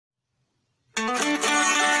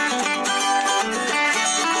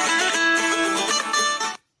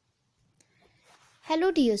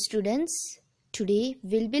So dear students, today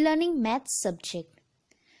we'll be learning maths subject.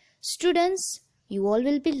 Students, you all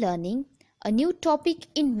will be learning a new topic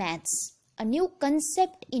in maths, a new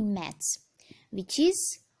concept in maths, which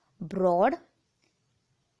is broad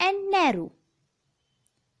and narrow.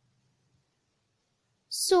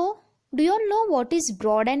 So, do you all know what is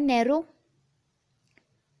broad and narrow?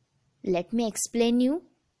 Let me explain you.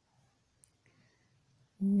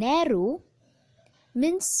 Narrow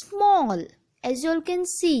means small, as you all can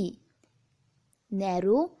see.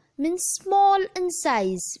 Narrow means small in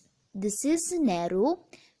size. This is narrow,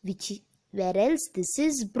 whereas this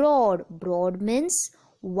is broad. Broad means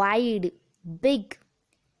wide, big.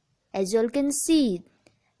 As you all can see,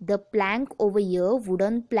 the plank over here,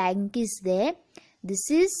 wooden plank is there.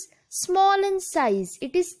 This is small in size.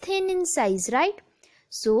 It is thin in size, right?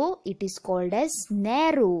 So it is called as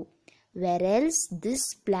narrow, whereas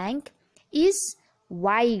this plank is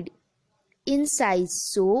wide in size.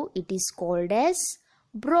 So it is called as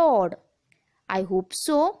broad. I hope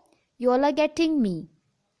so. You all are getting me.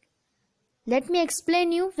 Let me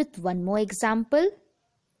explain you with one more example.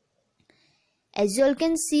 As you all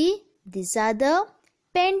can see, these are the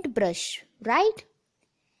paint brush, right?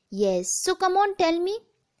 Yes. So come on, tell me.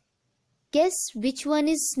 Guess which one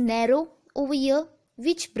is narrow over here?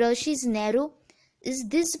 Which brush is narrow? Is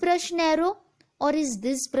this brush narrow or is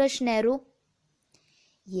this brush narrow?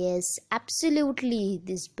 Yes, absolutely.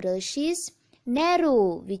 This brush is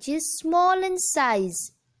narrow, which is small in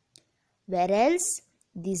size. Whereas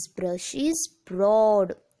this brush is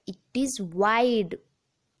broad. It is wide.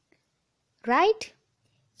 Right?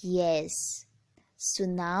 Yes. So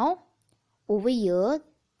now over here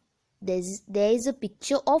there is a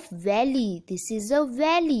picture of valley. This is a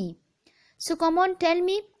valley. So come on, tell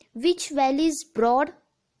me, which valley is broad?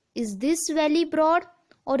 Is this valley broad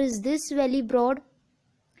or is this valley broad?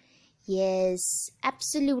 Yes,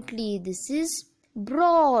 absolutely. This is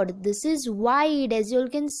broad. This is wide, as you all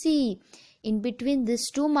can see. In between these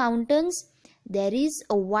two mountains, there is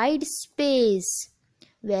a wide space.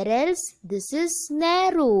 Whereas this is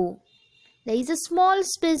narrow. There is a small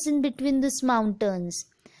space in between these mountains.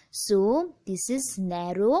 So this is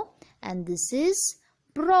narrow and this is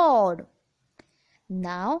broad.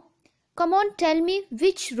 Now, come on, tell me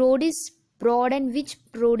which road is broad and which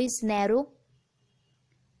road is narrow.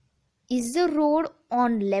 Is the road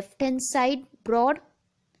on left hand side broad?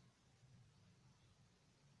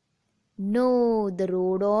 No, the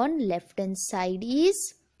road on left hand side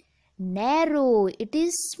is narrow. It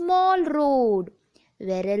is small road.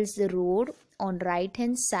 Whereas the road on right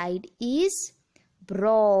hand side is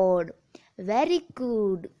broad. Very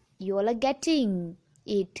good. You all are getting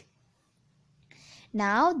it.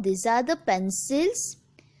 Now these are the pencils.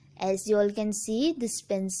 As you all can see, this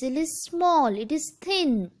pencil is small. It is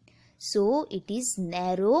thin. So it is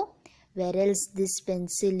narrow. Whereas this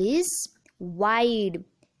pencil is wide.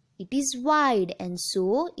 It is wide and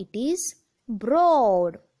so it is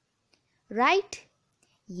broad. Right?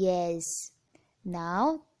 Yes.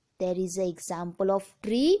 Now there is an example of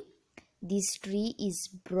tree. This tree is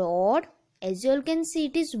broad. As you all can see,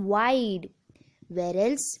 it is wide.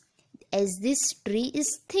 Whereas as this tree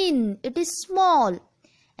is thin, it is small.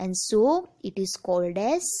 And so it is called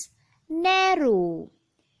as narrow.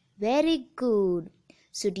 Very good.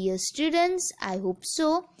 So dear students, I hope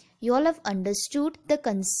so. You all have understood the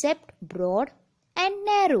concept broad and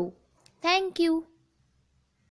narrow. Thank you.